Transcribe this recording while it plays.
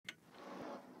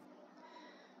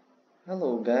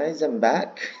Hello guys, I'm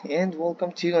back and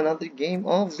welcome to another game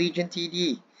of Legion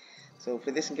TD. So for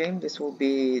this game, this will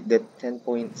be the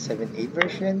 10.78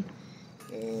 version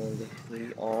and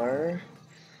we are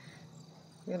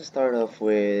gonna start off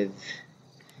with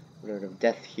Lord of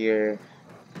Death here.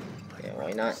 Yeah,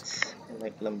 why not? I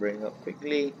like lumbering up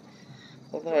quickly.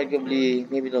 Although arguably,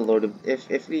 maybe the Lord of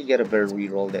if we get a better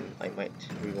reroll, then I might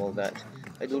reroll that.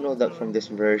 I do know that from this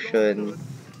version,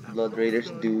 Blood Raiders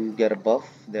do get a buff.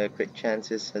 The crit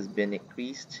chances has been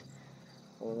increased.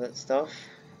 All that stuff.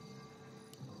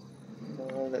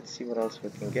 Let's see what else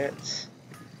we can get.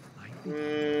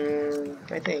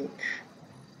 I think,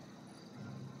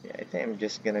 yeah, I think I'm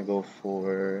just gonna go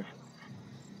for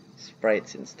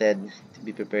sprites instead to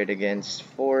be prepared against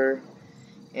 4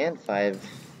 and 5.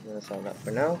 I'm gonna solve that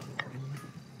for now.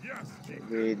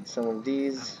 Upgrade some of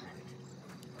these,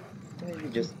 maybe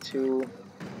just 2.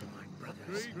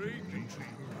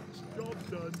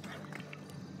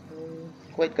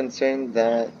 Quite concerned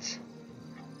that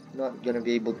not gonna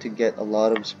be able to get a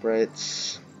lot of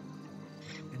sprites,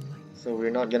 so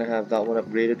we're not gonna have that one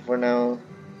upgraded for now.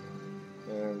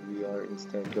 And we are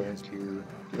instead going to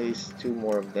place 2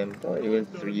 more of them, or even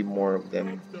 3 more of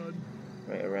them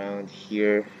right around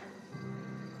here.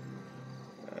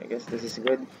 I guess this is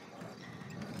good.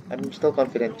 I'm still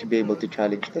confident to be able to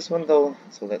challenge this one though,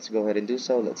 so let's go ahead and do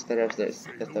so. Let's test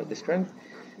out the strength.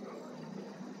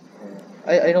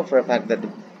 I know for a fact that the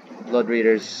Blood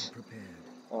Raiders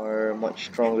are much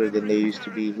stronger than they used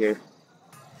to be here.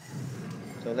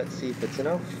 So let's see if it's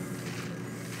enough.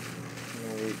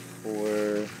 Wait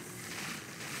for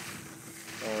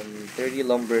 30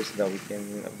 lumber so that we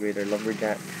can upgrade our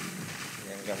lumberjack.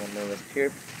 And got one more left here.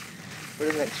 For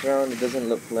the next round, it doesn't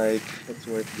look like it's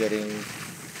worth getting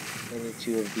any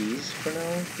 2 of these for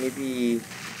now. Maybe,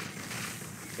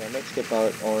 yeah, I might skip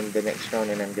out on the next round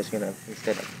and I'm just gonna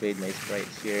instead upgrade my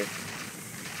sprites here.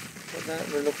 For that,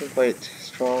 we're looking quite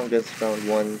strong against round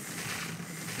 1.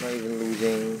 Not even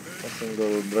losing a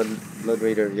single blood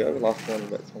raider. Yeah, we lost one,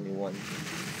 but it's only 1.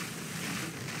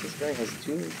 This guy has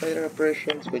 2 fighter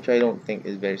operations, which I don't think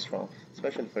is very strong,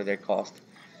 especially for their cost.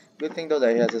 Good thing though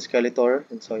that he has a Skeletor,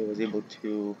 and so he was able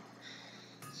to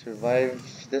survive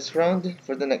this round.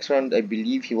 For the next round, I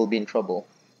believe he will be in trouble,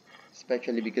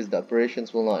 especially because the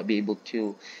operations will not be able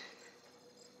to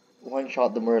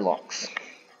one-shot the Murlocs.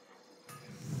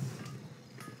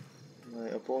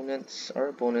 Our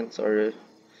opponents are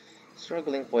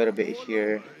struggling quite a bit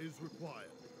here.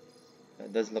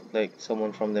 It does look like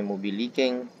someone from them will be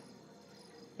leaking.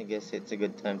 I guess it's a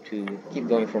good time to keep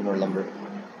going for more lumber.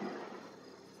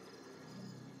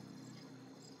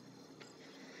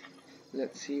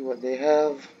 Let's see what they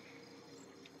have.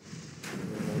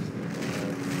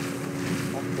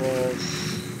 Aquas.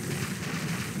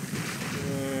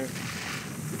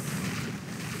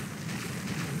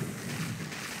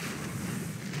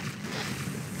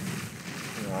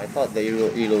 I thought the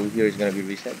Elo here is gonna be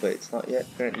reset, but it's not yet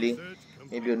currently.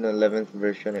 Maybe on the 11th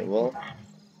version it will.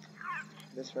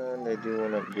 This round I do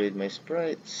want to upgrade my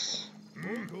sprites.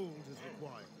 Oops.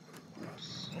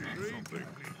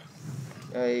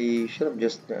 I should have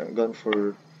just gone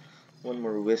for one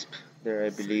more wisp there, I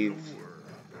believe,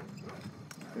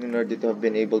 in order to have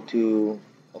been able to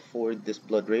afford this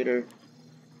Blood Raider.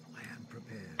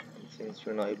 And since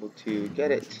we're not able to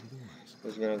get it, I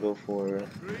was gonna go for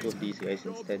 2 of these guys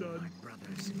instead.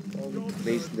 I'll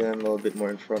place them a little bit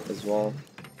more in front as well.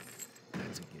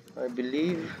 I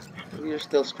believe we are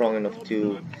still strong enough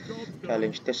to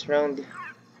challenge this round.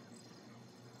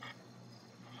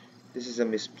 This is a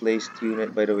misplaced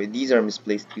unit, by the way. These are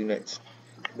misplaced units,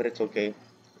 but it's okay.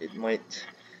 The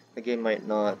game might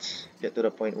not get to the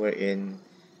point wherein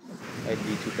I'd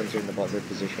be too concerned about their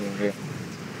positioning here.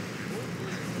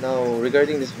 Now,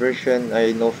 regarding this version,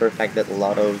 I know for a fact that a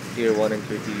lot of Tier 1 and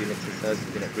Tier 2 units has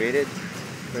been upgraded.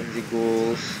 Frenzy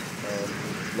Ghouls,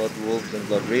 Blood Wolves and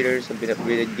Blood Raiders have been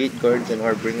upgraded. Gate Guards and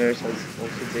Harbingers has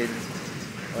also been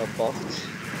buffed.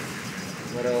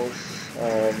 What else?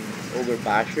 Ogre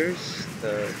Bashers,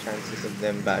 the chances of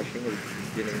them bashing has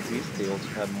been increased. They also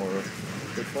have more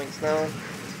hit points now.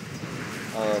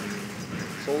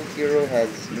 Soul Hero has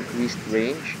increased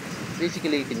range.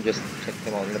 Basically, you can just check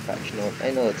them out in the patch note.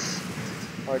 I know it's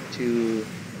hard to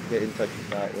get in touch with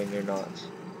that when you're not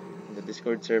in the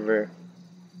Discord server.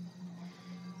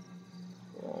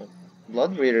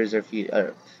 Blood Raiders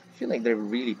feel like they're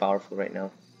really powerful right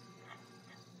now.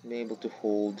 Being able to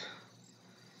hold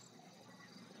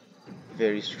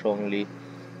very strongly,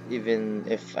 even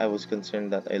if I was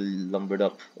concerned that I lumbered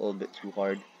up a little bit too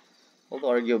hard. Although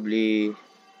arguably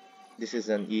this is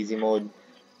an easy mode,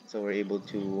 so we're able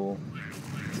to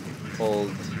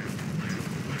hold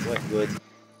quite good.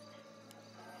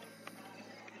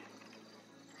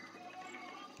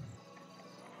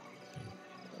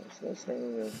 So that's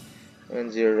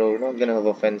 1-0. Not gonna have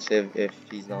offensive if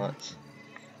he's not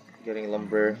getting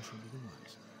lumber.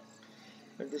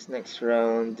 For this next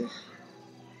round,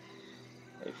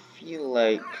 I feel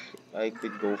like I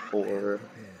could go for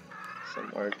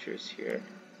some archers here.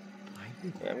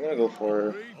 Yeah, I'm gonna go for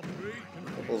a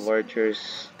couple of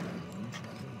archers.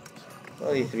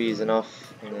 Only 3 is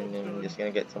enough, and then I'm just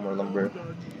gonna get some more lumber.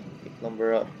 Pick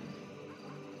lumber up.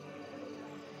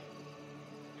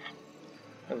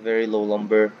 A very low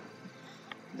lumber.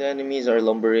 The enemies are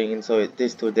lumbering, and so it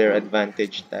is to their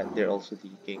advantage that they're also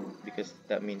leaking, because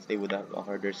that means they would have a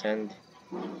harder send.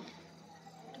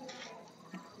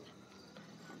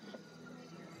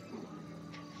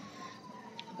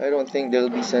 I don't think they'll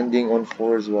be sending on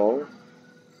 4 as well.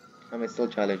 I might still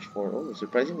challenge 4. Oh,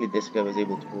 surprisingly this guy was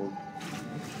able to hold.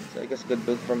 So I guess good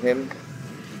build from him.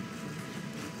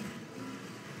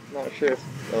 Not sure if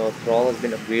Thrall has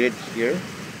been upgraded here,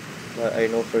 but I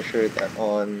know for sure that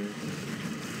on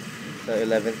the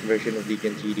 11th version of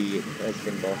Legion 3D it has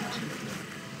been buffed.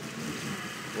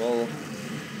 Well,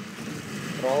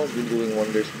 Thrall has been doing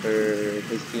wonders for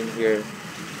his team here.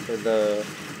 For the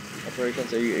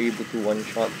operations, are you able to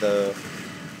one-shot the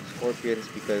Scorpions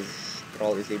because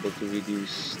Thrall is able to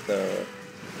reduce the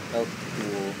health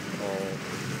pool of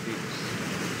creeps.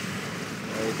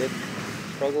 I did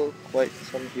struggle quite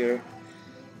some here,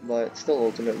 but still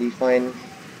ultimately fine.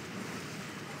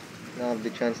 Now I have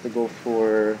the chance to go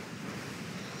for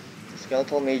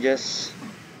skeletal mages,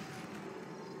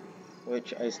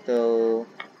 which I still,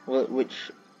 well,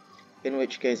 in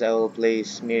which case I will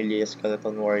place merely a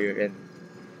skeleton warrior and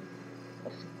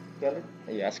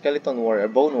a skeleton warrior,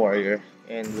 bone warrior,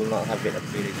 and will not have it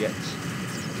upgraded yet.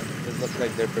 This looks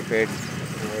like they're prepared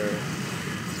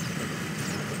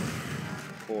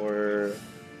for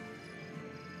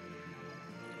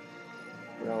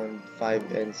round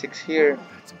 5 and 6 here.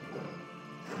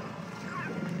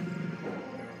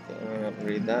 Okay, I'm gonna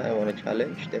upgrade that. I want to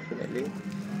challenge definitely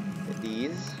with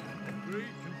these.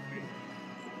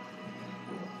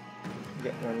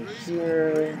 Get one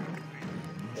here.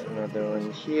 Get another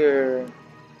one here.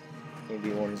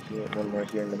 Maybe one here, one more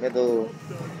here in the middle.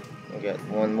 I get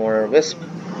one more wisp.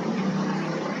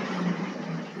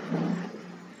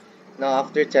 Now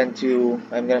after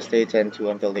 10-2, I'm gonna stay 10-2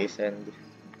 until they send.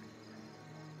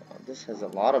 Oh, this has a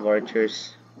lot of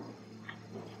archers.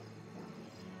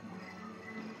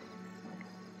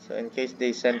 So in case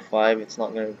they send 5, it's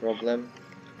not gonna be a problem.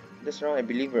 This round I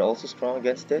believe we're also strong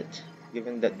against it,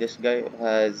 given that this guy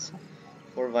has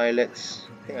 4 violets.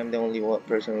 I think I'm the only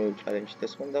person who will challenge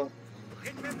this one though.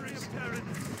 Let's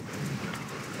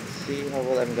see how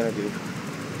well I'm gonna do.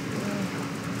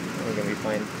 I'm gonna be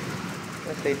fine.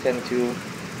 Let's stay 10-2.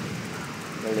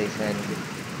 Will they send?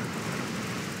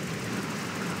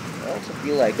 I also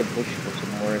feel like I could push for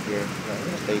some more here. No, I'm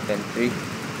gonna stay 10-3.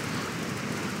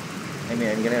 I mean,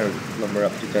 I'm gonna lumber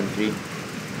up to 10-3.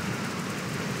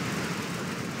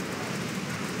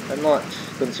 I'm not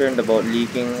concerned about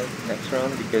leaking next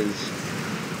round because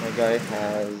my guy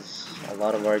has a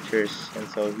lot of archers, and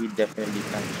so he definitely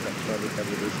catch next round if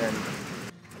ever they send.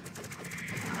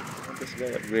 And this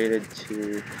guy upgraded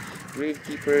to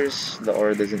Gravekeepers, the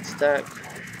aura doesn't stack,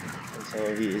 and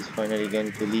so he is finally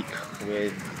going to leak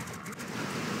with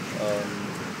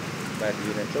bad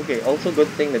units. Okay, also good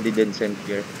thing that they didn't send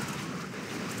here,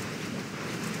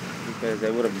 because I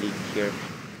would have leaked here.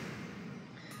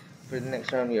 For the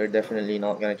next round, we are definitely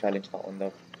not gonna challenge that one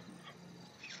though.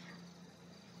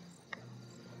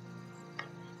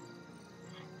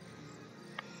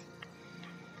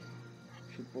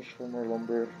 Should push for more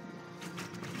lumber.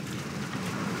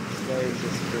 This guy is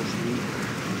his first leak.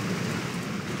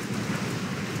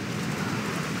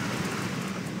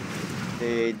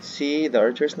 They see the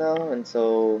archers now, and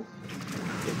so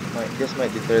this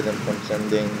might deter them from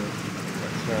sending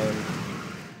next round.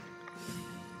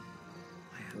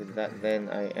 With that, then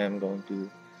I am going to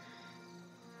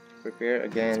prepare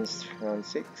against round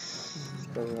 6.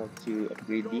 Still have to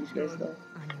upgrade these guys though.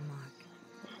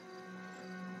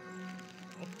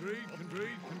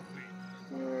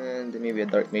 And maybe a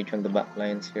dark mage on the back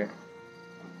lines here.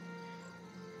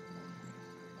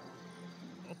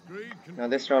 Now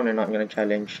this round we're not gonna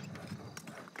challenge.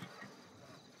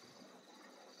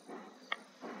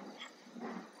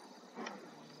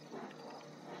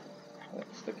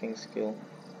 That's the king skill.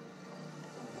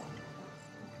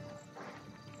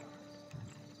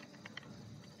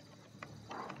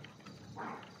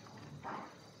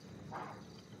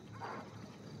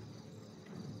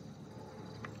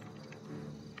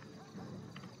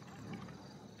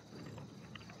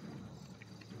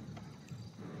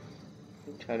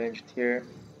 challenged here.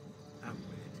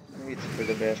 Maybe it's for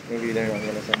the best. Maybe they're not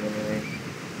gonna send anyway.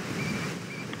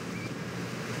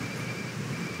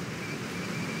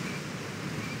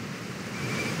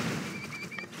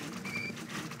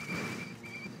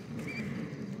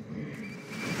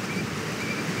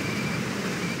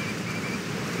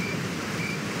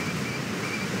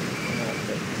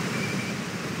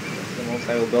 That's the most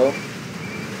I will go.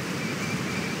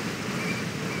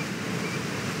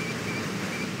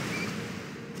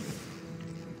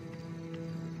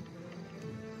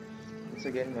 Once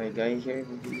again, my guy here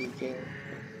will be leaking.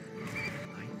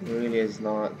 He really is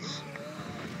not.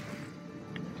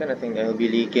 Kind of think I'll be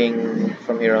leaking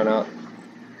from here on out.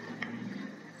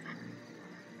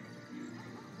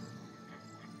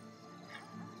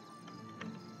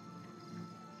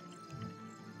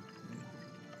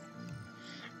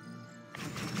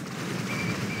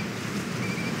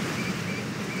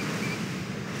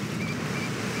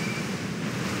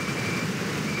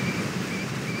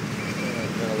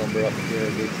 I'm gonna lumber up here.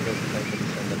 It's the potential to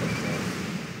send it up now.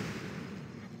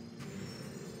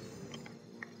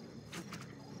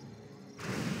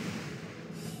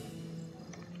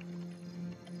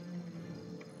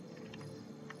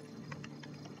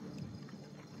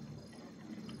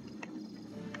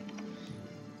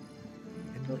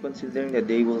 Now, considering that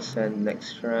they will send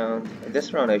next round,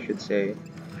 this round I should say,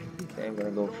 I'm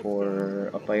gonna go for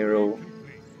a pyro.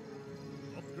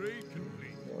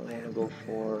 I'm gonna go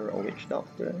for a witch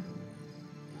doctor.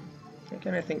 I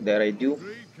kind of think that I do.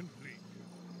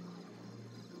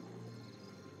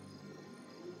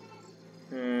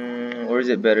 Or is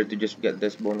it better to just get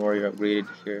this bone warrior upgraded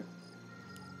here?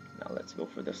 Now let's go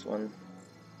for this one.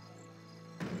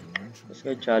 This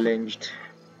guy challenged.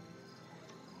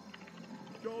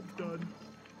 Job done.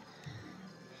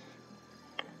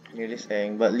 Nearly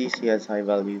saying, but at least he has high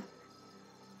value.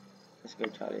 This guy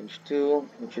challenged too,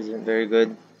 which isn't very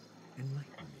good.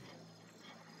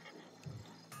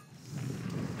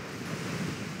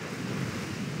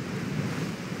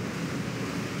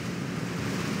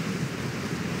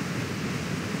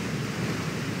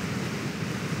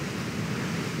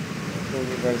 I told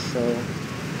you guys so.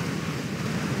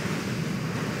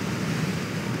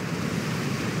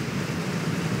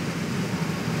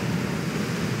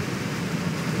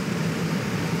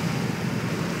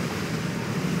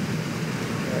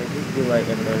 I do feel like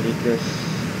I'm gonna leak this.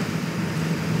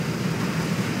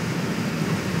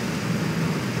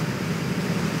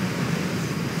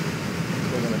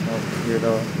 Still gonna help here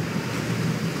though.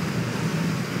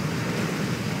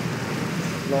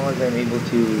 As long as I'm able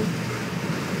to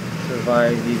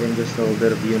survive even just a little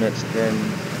bit of units, then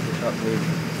the shockwave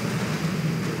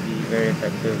will be very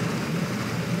effective.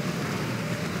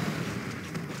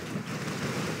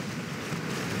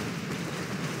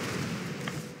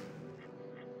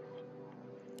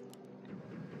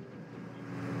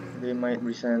 They might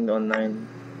resend on 9.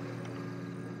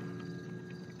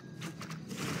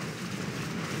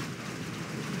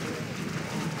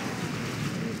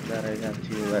 That I have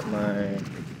to let my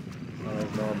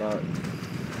allies know about.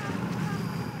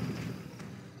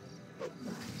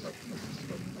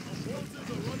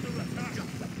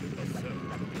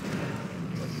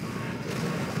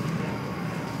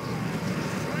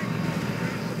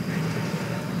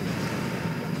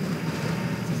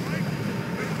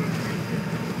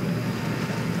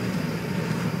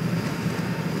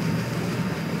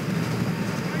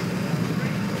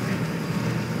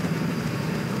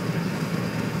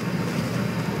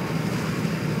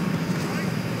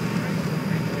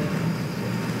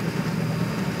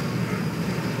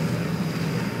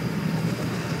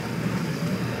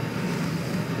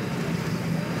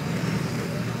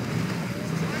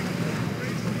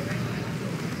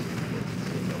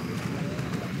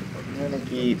 I'm gonna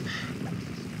keep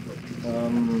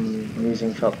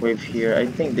using shockwave here. I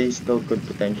think they still could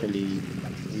potentially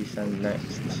resend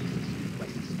next.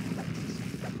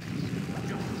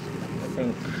 I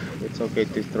think it's okay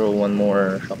to throw one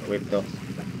more shockwave though.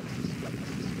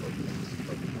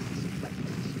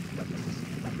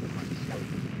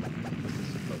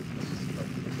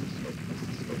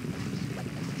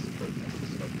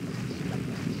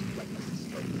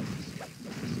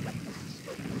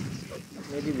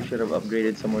 Maybe we should have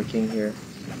upgraded some more king here.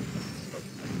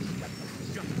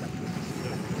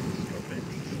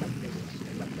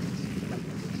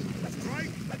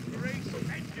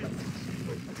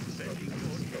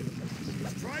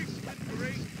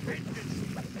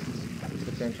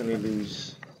 Potentially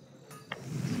lose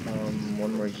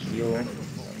one more heal.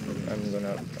 I'm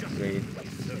gonna upgrade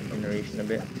generation a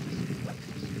bit.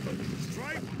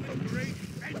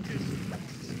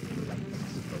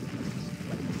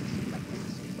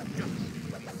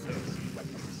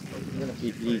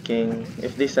 peeking.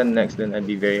 If they send next, then I'd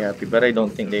be very happy, but I don't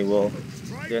think they will.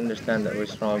 They understand that we're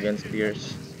strong against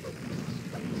Pierce.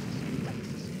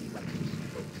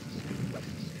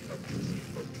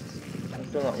 I'm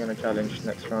still not gonna challenge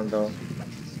next round though.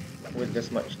 With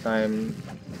this much time,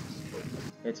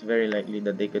 it's very likely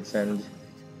that they could send.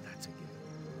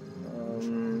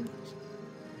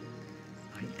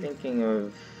 I'm thinking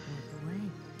of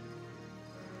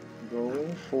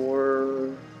going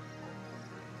for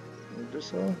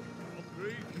Idrissa.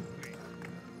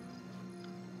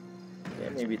 Yeah,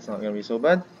 maybe it's not gonna be so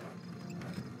bad.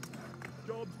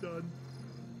 Job's done.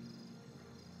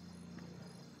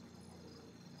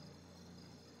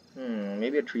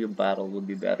 Maybe a trio battle would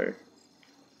be better.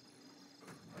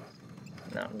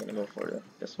 Now I'm gonna go for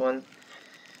this one,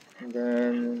 and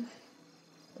then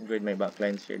upgrade my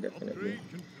backlines here definitely.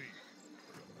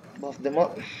 Buff them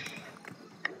up.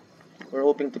 We're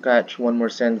hoping to catch one more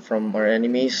send from our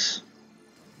enemies,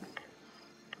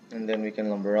 and then we can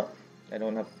lumber up. I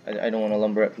don't want to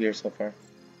lumber up here so far.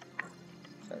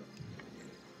 So,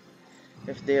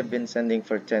 if they have been sending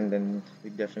for 10, then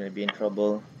we'd definitely be in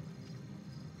trouble.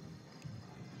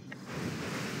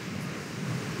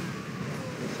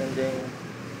 They're sending.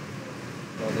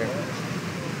 No, they're not.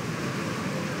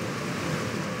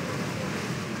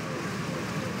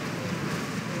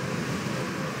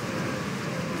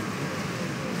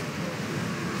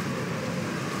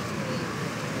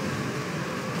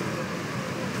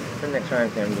 For next round, I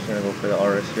think I'm just gonna go for the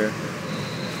auras here.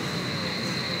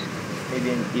 Maybe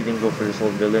even go for the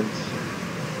soul villains.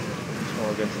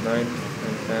 Small against 9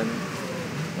 and 10.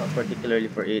 Not particularly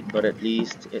for 8, but at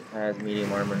least it has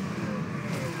medium armor.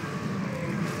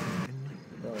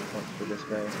 No, it's not for this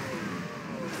guy.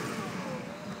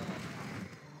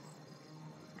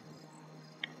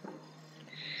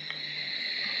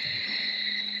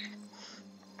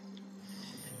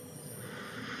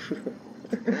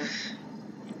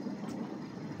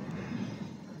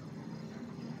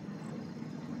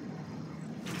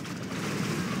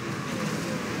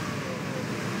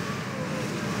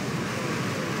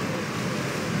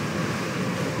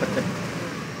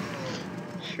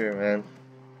 Sure, man.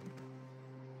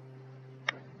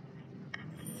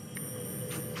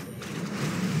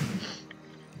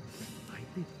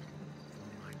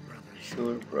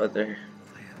 Sure, brother.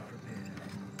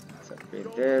 Let's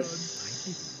upgrade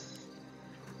this.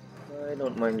 I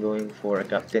don't mind going for a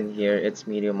captain here. It's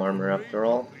medium armor after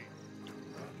all.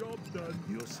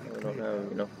 I don't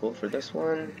have enough gold for this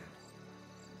one.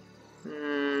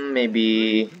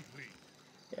 Maybe.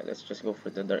 Yeah, let's just go for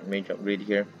the dark mage upgrade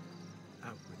here.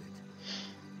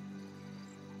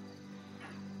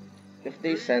 If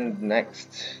they send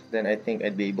next, then I think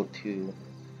I'd be able to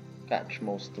catch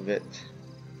most of it.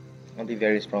 I'll be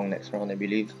very strong next round, I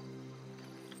believe.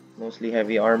 Mostly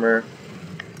heavy armor.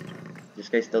 This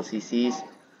guy still CCs.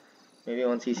 Maybe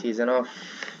 1 CC is enough.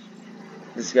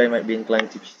 This guy might be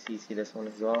inclined to CC this one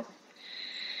as well.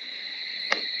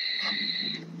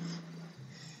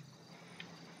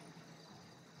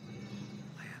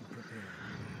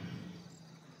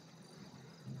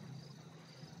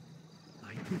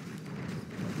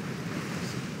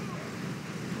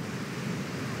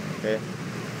 Okay,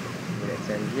 let's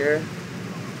end here.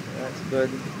 That's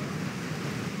good.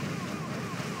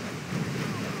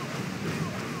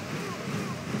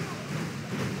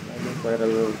 I did quite a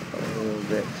little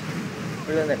bit.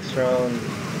 For the next round,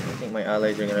 I think my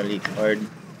allies are gonna leak hard.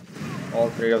 All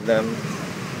 3 of them.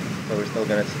 So we're still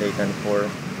gonna stay 10-4.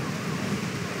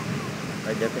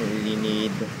 I definitely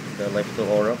need the lifesteal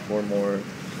aura for more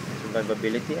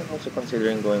survivability. I'm also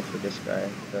considering going for this guy,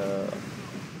 the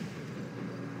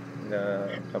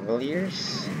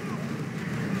Cavaliers.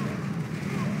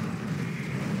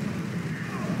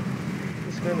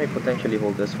 This guy may potentially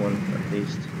hold this one at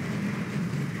least.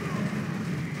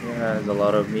 He has a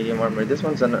lot of medium armor. This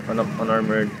one's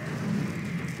unarmored.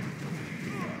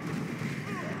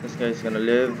 This guy's gonna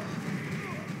live.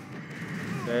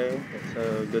 Okay, that's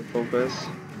a good focus.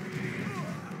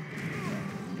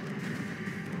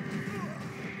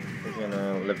 He's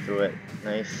gonna live through it.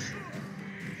 Nice.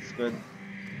 It's good.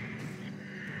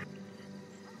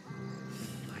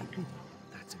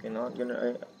 Okay, not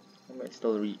gonna. I might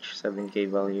still reach 7k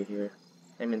value here.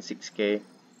 I mean 6k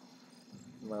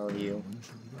value.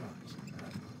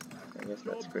 I guess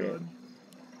that's great.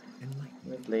 I'm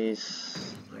gonna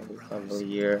place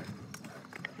Cavalier.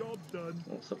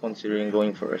 Also considering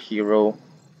going for a hero.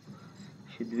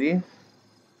 Should we?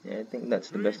 Yeah, I think that's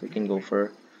the best we can go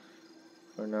for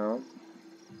now.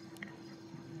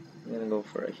 I'm gonna go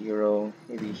for a hero.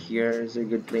 Maybe here is a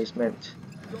good placement.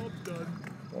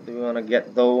 What do we want to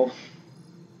get though?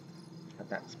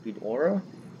 Attack speed aura?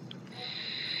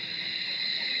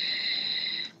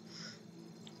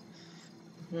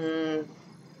 Maybe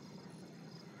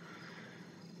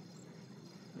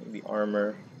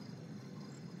armor.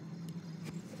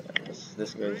 Yeah,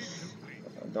 this guy's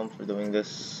dumb for doing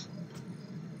this.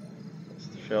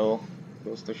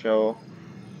 Goes to show.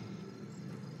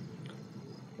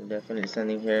 The definitely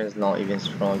standing here is not even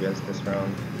strong against this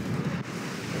round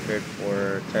compared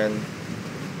for 10.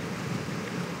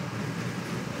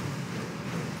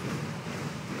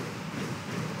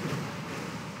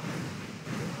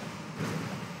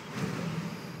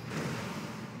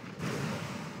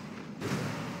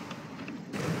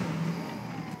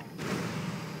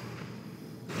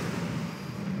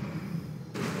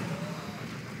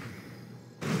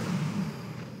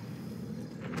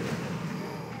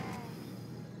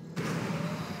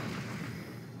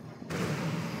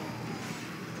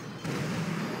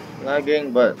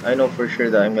 Lagging, but I know for sure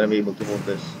that I'm gonna be able to hold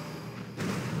this.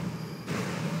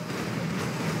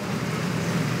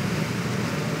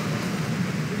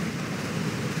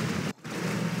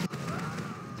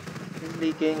 It's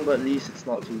leaking, but at least it's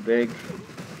not too big.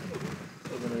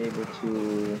 So I'm gonna be able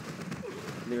to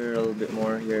clear a little bit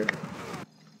more here.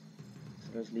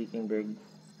 So it's leaking big.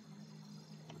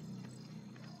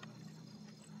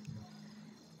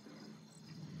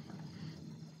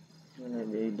 I'm gonna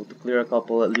be able to clear a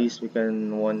couple. At least we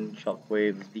can one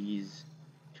shockwave these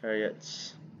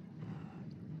chariots.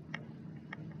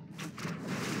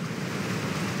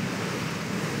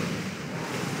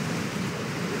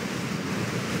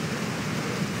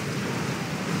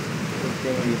 Good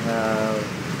thing we have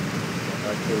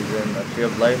chosen a tree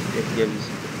of life. It gives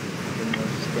more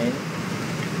sustain.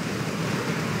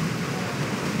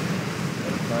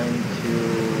 I'm trying to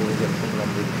get some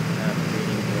lumber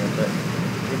training here, but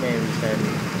we may resend.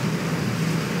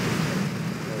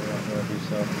 So we're not gonna do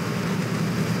so.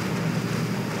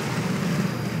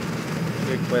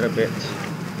 Cleared quite a bit,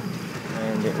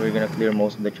 and we're gonna clear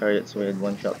most of the chariots with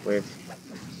one shockwave.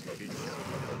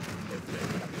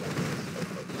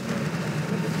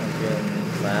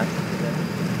 Last again.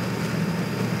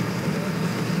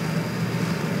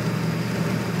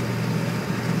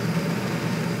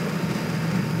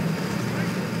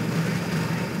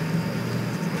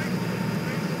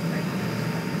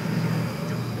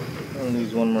 I'll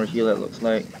lose one more heal, it looks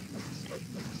like.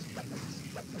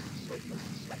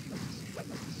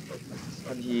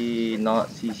 Had he not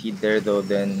CC'd there though,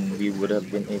 then we would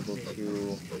have been able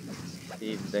to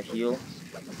save the heal.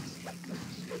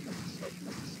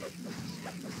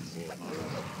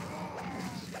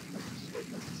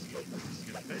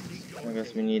 I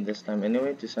guess we need this time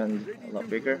anyway to send a lot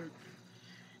bigger.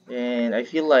 And I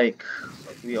feel like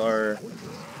we are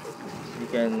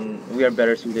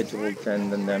better suited to hold 10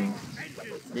 than them.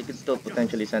 They could still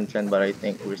potentially send 10, but I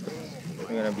think we're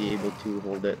gonna be able to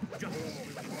hold it.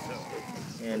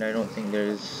 And I don't think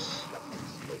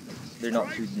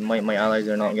my allies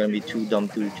are not gonna be too dumb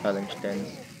to challenge 10.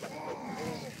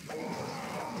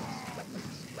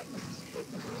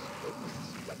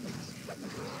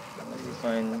 That'll be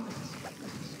fine.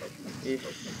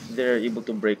 If they're able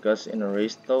to break us in a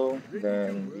race though,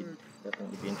 then we'd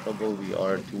definitely be in trouble. We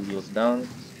are 2 heals down,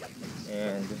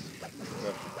 and we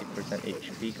have 50%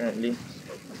 HP currently.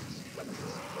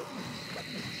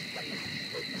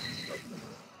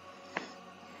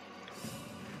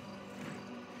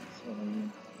 So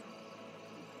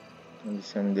I'm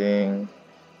sending,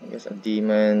 I guess, a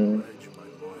demon,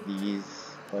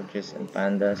 these fudges and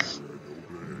pandas,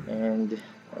 and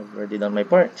I've already done my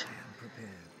part.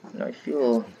 Now I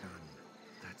feel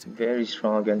very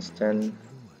strong against 10.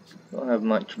 Don't have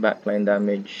much backline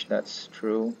damage, that's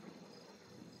true.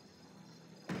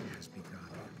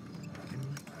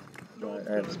 But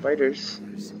I have spiders,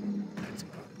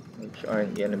 which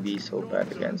aren't gonna be so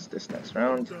bad against this next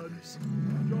round.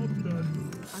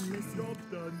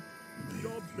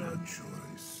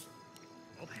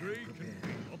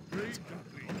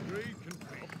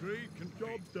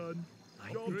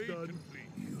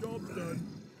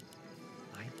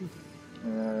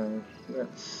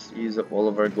 Let's use up all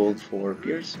of our gold for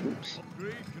Pierce. Oops.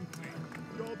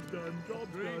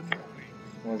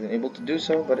 Wasn't able to do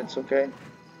so, but it's okay.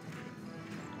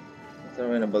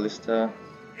 Throw in a ballista.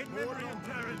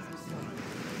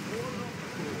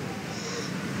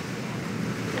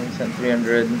 Send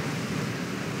 300.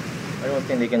 I don't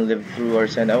think they can live through our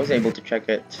send. I was able to check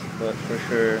it, but for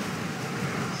sure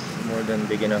it's more than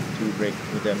big enough to break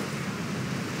through them.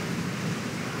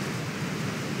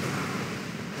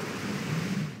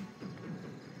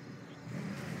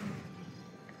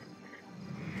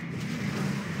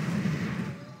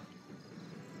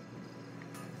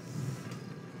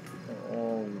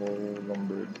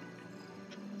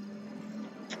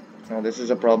 Now this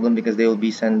is a problem because they will be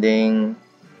sending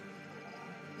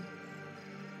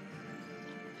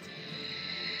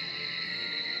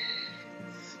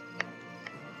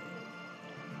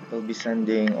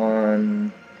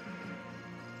on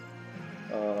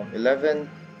 11.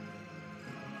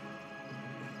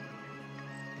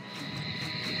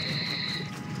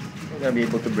 We're gonna be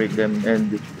able to break them,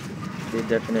 and they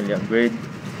definitely upgrade.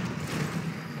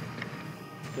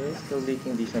 Okay, still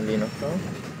leaking decently enough now.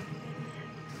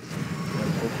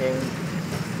 I'm hoping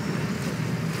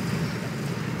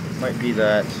might be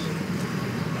that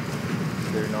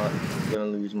they're not gonna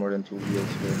lose more than 2 wheels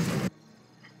here.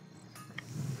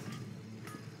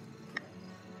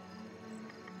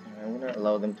 I'm gonna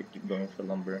allow them to keep going for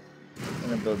lumber. I'm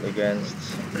gonna build against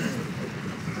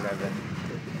 11.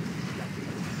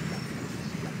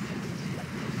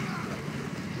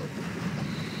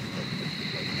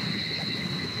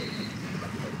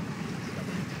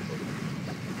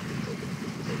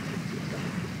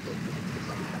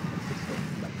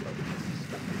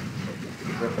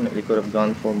 Definitely could have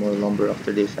gone for more lumber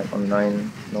after they sent on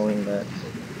 9, knowing that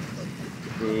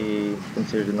they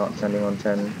considered not sending on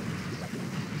 10.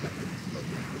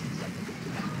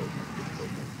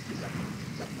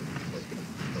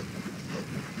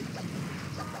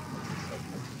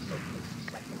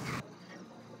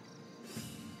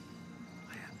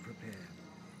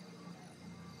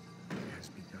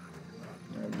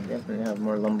 Definitely have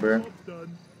more lumber. Job's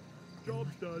done.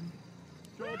 Job's done.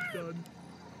 Job's done.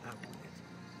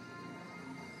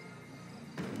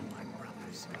 My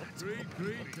brothers. Three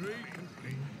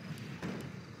complete.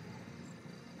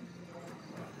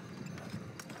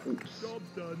 Oops.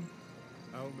 Job's done.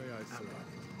 How may I serve?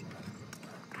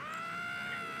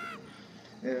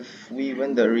 If we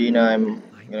win the arena, I'm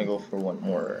gonna go for one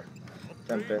more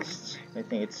Tempest. I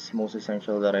think it's most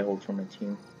essential that I hold for my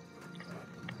team.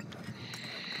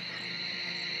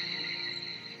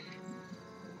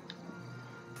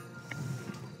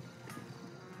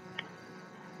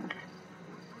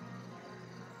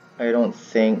 I don't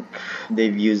think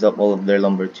they've used up all of their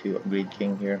lumber to upgrade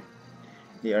King here.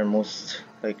 They are most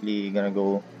likely gonna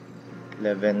go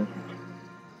 11.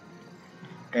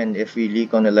 And if we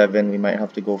leak on 11, we might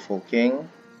have to go full King.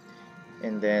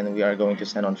 And then we are going to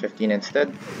send on 15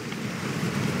 instead.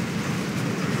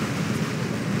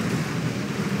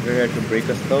 They're here to break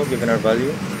us though, given our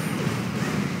value.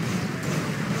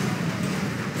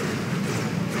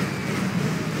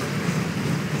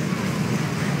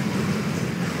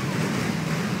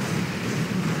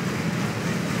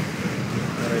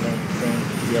 But I don't think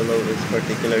yellow is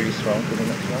particularly strong for the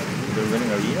next round. They're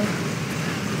winning arena.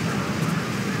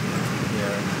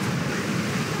 Yeah.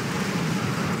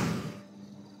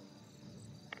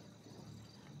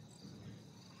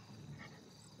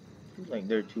 Feels like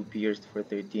they're too pierced for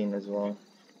 13 as well.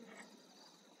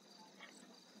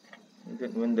 We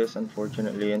didn't win this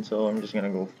unfortunately, and so I'm just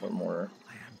gonna go for more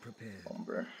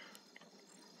lumber.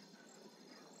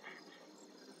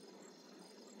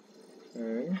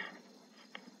 Okay.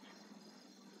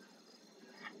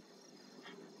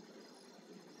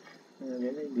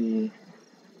 Maybe.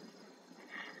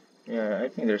 Yeah, I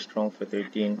think they're strong for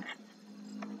 13.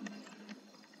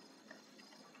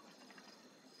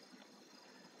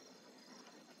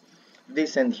 If they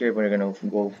send here, we're gonna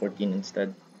go 14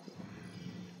 instead.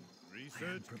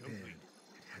 Research complete.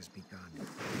 It has begun.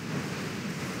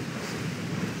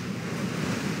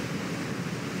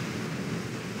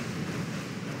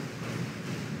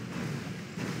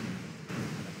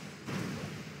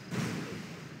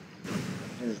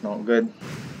 This is not good.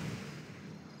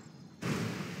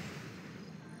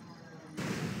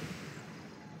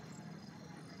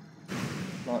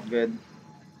 Not good.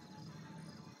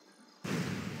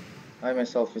 I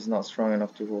myself is not strong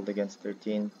enough to hold against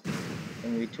 13.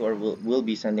 And we too will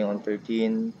be sending on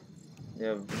 13. They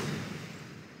have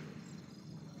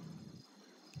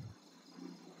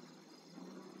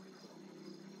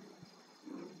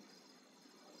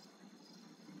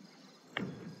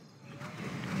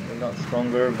they're not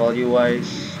stronger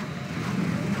value-wise.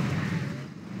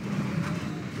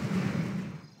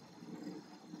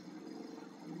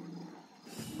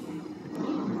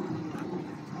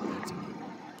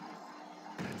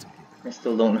 I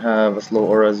still don't have a slow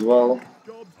aura as well,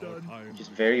 which is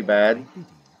very bad.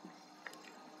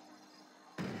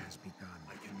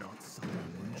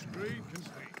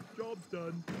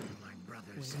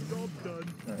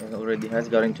 It already has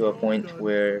gotten to a point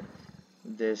where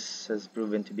this has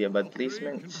proven to be a bad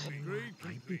placement.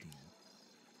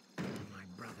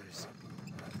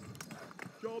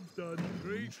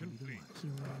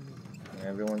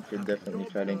 Everyone should definitely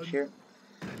try and cheer.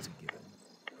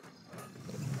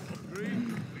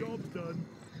 done.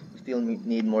 Still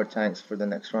need more tanks for the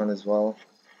next round as well.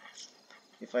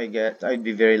 If I get, I'd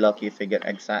be very lucky if I get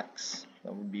egg sacks.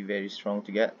 That would be very strong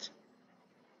to get.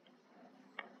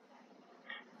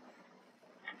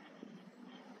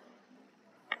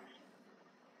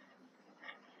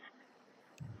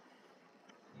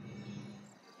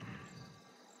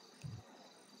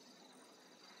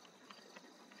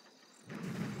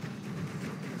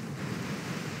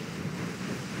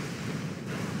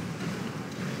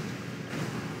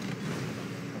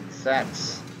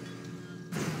 Sacks.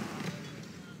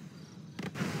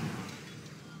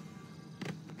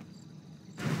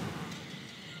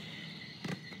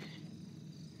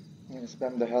 I'm gonna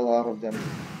spam the hell out of them.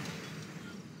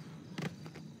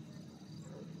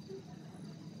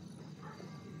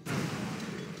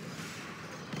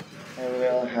 I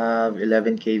will have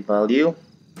 11k value.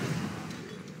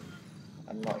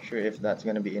 I'm not sure if that's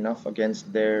gonna be enough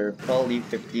against their probably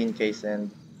 15k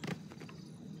send.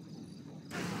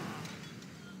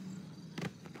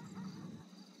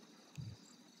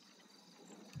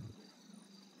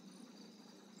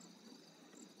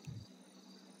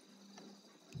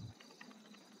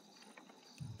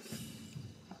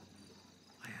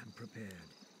 I am prepared.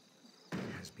 It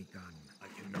has begun. I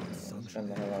cannot Spam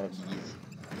the hell out of these.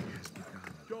 It has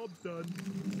begun. Job's done.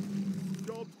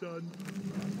 Job's done.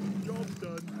 Job's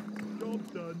done.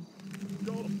 Job's done.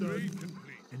 Job's done.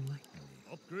 Complete. Enlighten me.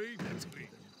 Upgrade complete.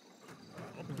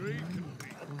 Upgrade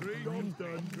complete. Upgrade. Job's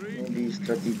done. Maybe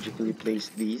strategically place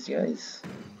these guys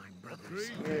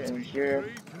here and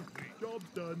here. Job's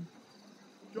done.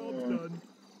 Job's done.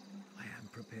 I am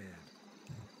prepared.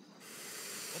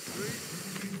 Upgrade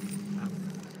complete.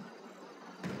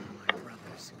 My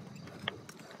brothers.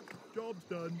 Job's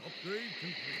done. Upgrade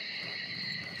complete.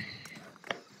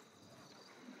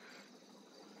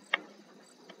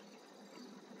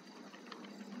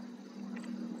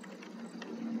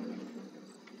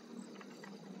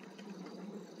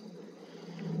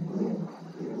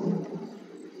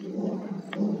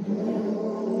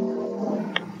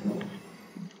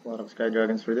 A lot of sky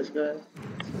dragons for this guy.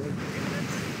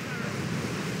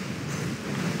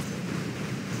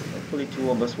 Hopefully two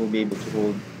of us will be able to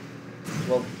hold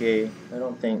 12k. I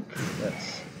don't think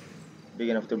that's big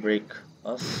enough to break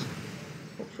us.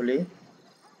 Hopefully.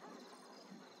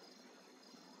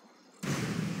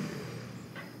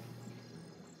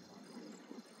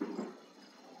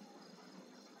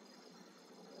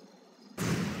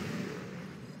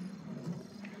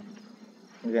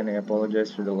 Again, I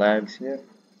apologize for the lags here.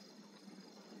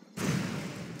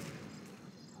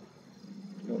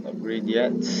 Don't upgrade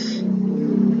yet.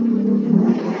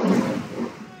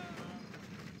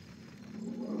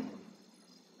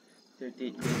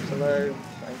 38 groups alive.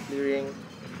 I'm clearing.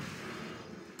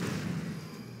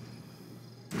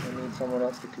 I need someone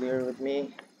else to clear with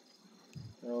me.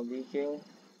 They're all leaking.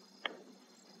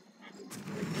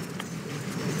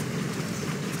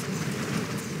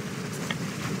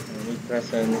 I need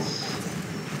presence.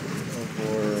 Go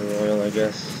for oil, I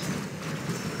guess.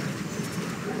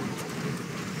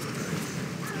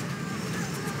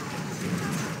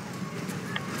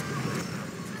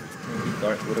 Maybe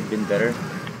dark would have been better.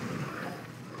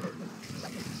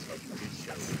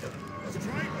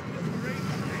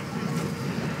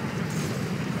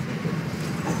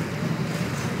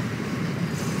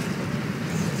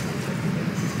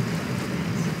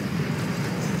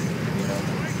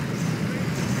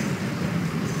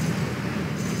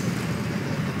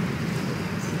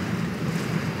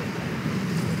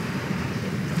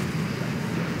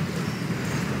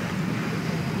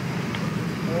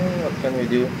 What can we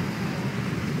do?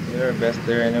 We did our best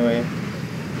there anyway.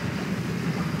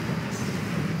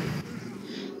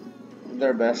 Did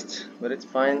our best, but it's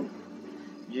fine.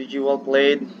 GG, well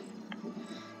played.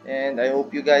 And I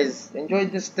hope you guys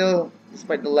enjoyed this still,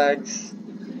 despite the lags,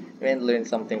 and learned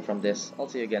something from this. I'll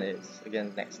see you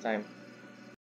again next time.